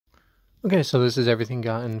Okay, so this is everything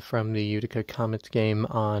gotten from the Utica Comets game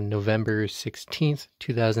on November 16th,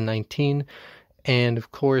 2019. And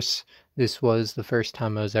of course, this was the first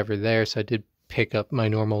time I was ever there, so I did pick up my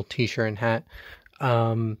normal t-shirt and hat.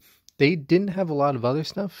 They didn't have a lot of other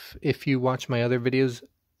stuff. If you watch my other videos,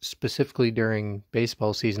 specifically during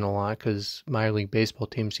baseball season a lot, because minor league baseball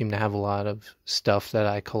teams seem to have a lot of stuff that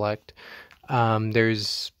I collect.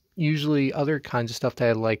 There's usually other kinds of stuff that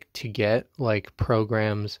I like to get, like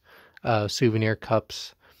programs, souvenir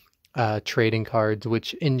cups, trading cards,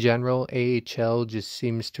 which in general, AHL just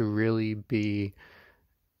seems to really be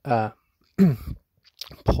uh,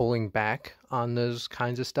 pulling back on those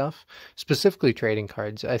kinds of stuff, specifically trading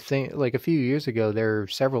cards. I think like a few years ago, there were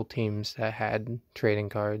several teams that had trading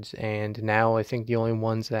cards, and now I think the only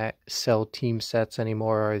ones that sell team sets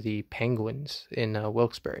anymore are the Penguins in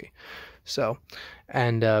Wilkes-Barre. So,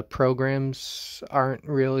 and programs aren't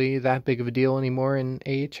really that big of a deal anymore in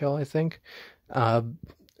AHL, I think. Uh,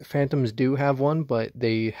 Phantoms do have one, but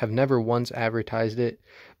they have never once advertised it,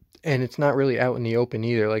 and it's not really out in the open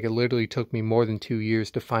either. Like, it literally took me more than 2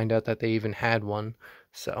 years to find out that they even had one.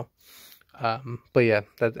 So, but yeah,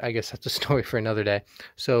 I guess that's a story for another day.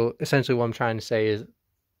 So, essentially what I'm trying to say is,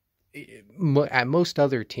 at most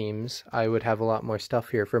other teams, I would have a lot more stuff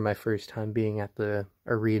here for my first time being at the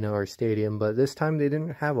arena or stadium, but this time they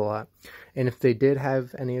didn't have a lot. And if they did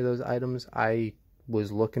have any of those items, I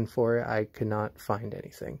was looking for it. I could not find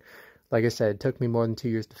anything. Like I said, it took me more than 2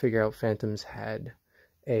 years to figure out Phantoms had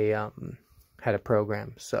a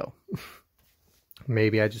program, so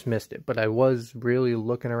maybe I just missed it. But I was really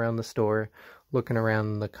looking around the store, looking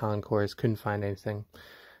around the concourse, couldn't find anything.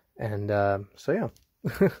 And so yeah.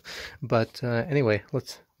 But anyway,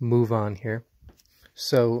 let's move on here.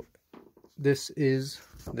 So this is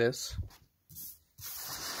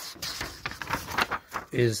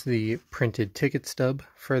the printed ticket stub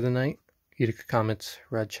for the night. Utica Comets,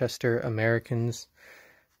 Rochester Americans.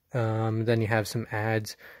 Then you have some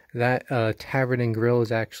ads. That Tavern and Grill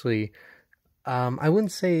is actually, I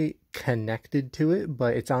wouldn't say connected to it,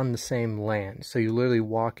 but it's on the same land. So you literally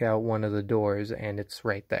walk out one of the doors and it's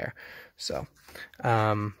right there. So,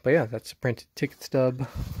 but yeah, that's a printed ticket stub.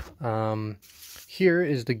 Here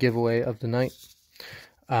is the giveaway of the night.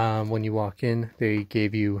 When you walk in, they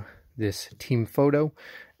gave you this team photo,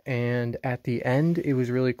 and at the end, it was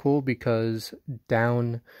really cool because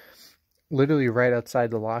down, literally right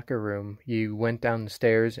outside the locker room, you went down the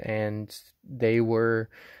stairs and they were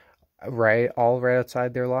all right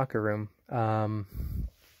outside their locker room,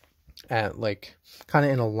 at like kind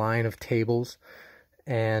of in a line of tables,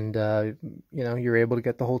 and you know, you're able to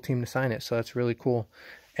get the whole team to sign it, so that's really cool.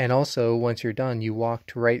 And also, once you're done, you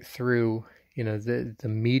walked right through, you know, the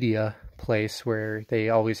media place where they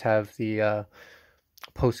always have the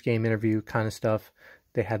post-game interview kind of stuff.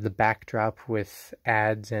 They had the backdrop with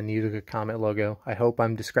ads and the Utica Comet logo. I hope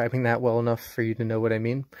I'm describing that well enough for you to know what I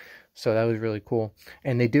mean. So that was really cool.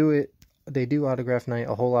 And they do autograph night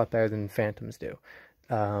a whole lot better than Phantoms do.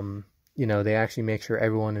 You know, they actually make sure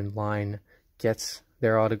everyone in line gets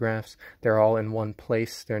their autographs. They're all in one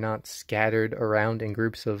place. They're not scattered around in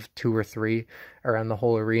groups of 2 or 3 around the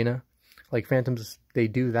whole arena. Like Phantoms, they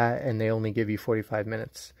do that and they only give you 45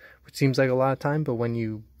 minutes, which seems like a lot of time, but when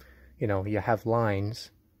you know, you have lines,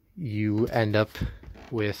 you end up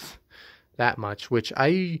with that much, which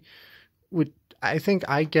I think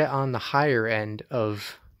I get on the higher end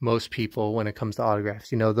of most people when it comes to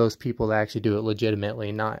autographs. You know, those people that actually do it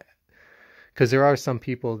legitimately, not, because there are some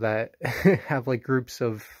people that have like groups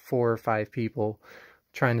of 4 or 5 people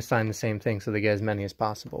trying to sign the same thing so they get as many as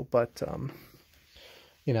possible. But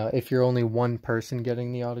you know, if you're only one person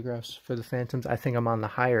getting the autographs for the Phantoms, I think I'm on the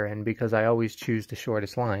higher end because I always choose the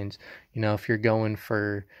shortest lines. You know, if you're going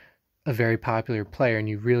for a very popular player and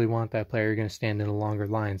you really want that player, you're going to stand in a longer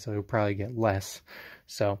line, so you'll probably get less.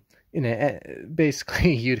 So, you know,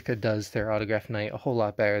 basically, Utica does their autograph night a whole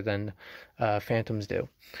lot better than Phantoms do.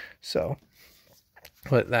 So,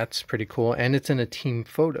 but that's pretty cool. And it's in a team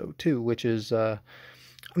photo, too, which is, I'm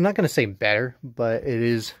not going to say better, but it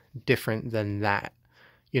is different than that.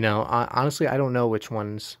 You know, honestly, I don't know which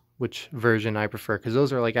version I prefer, because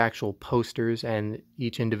those are like actual posters and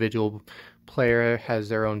each individual player has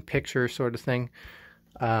their own picture sort of thing.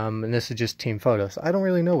 And this is just team photos. I don't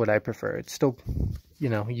really know what I prefer. It's still, you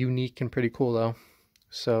know, unique and pretty cool though.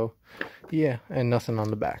 So yeah, and nothing on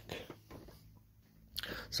the back.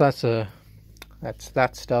 So that's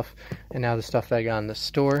that stuff. And now the stuff that I got in the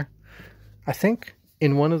store. I think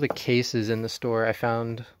in one of the cases in the store, I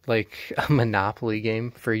found like a Monopoly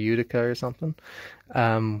game for Utica or something,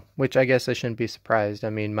 which I guess I shouldn't be surprised. I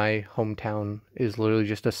mean, my hometown is literally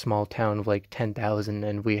just a small town of like 10,000,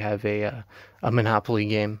 and we have a Monopoly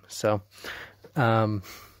game. So,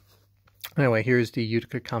 anyway, here's the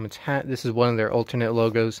Utica Comets hat. This is one of their alternate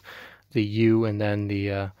logos, the U and then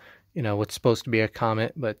the what's supposed to be a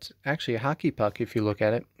comet, but it's actually a hockey puck if you look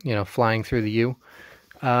at it, flying through the U.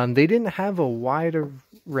 They didn't have a wider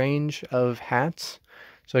range of hats,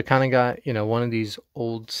 so I kind of got, one of these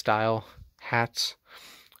old style hats,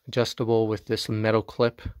 adjustable with this metal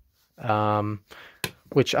clip,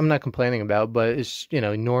 which I'm not complaining about, but it's,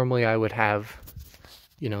 normally I would have,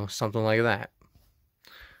 something like that.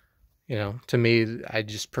 To me, I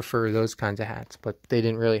just prefer those kinds of hats, but they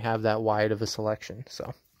didn't really have that wide of a selection,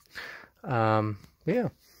 so. Yeah,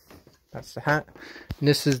 that's the hat. And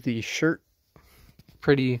this is the shirt.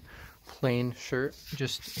 Pretty plain shirt,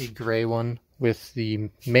 just a gray one with the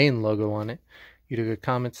main logo on it. Utica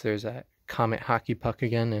Comets. There's that comet hockey puck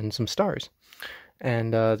again and some stars.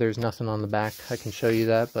 And there's nothing on the back. I can show you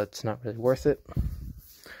that, but it's not really worth it.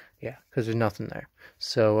 Yeah, because there's nothing there.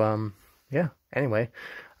 So, yeah, anyway.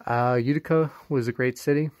 Utica was a great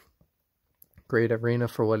city. Great arena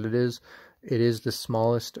for what it is. It is the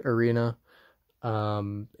smallest arena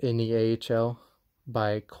in the AHL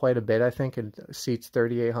by quite a bit, I think. It seats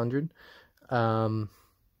 3,800.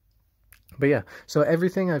 But yeah, so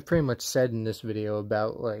everything I've pretty much said in this video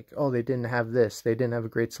about, like, oh, they didn't have this, they didn't have a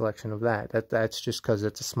great selection of that's just because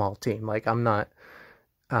it's a small team. Like, I'm not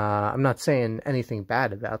saying anything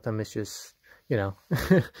bad about them. It's just,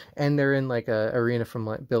 and they're in like a arena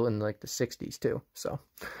from built in like the 60s too. So,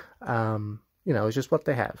 it's just what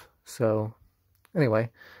they have. So,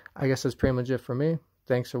 anyway, I guess that's pretty much it for me.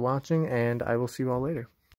 Thanks for watching, and I will see you all later.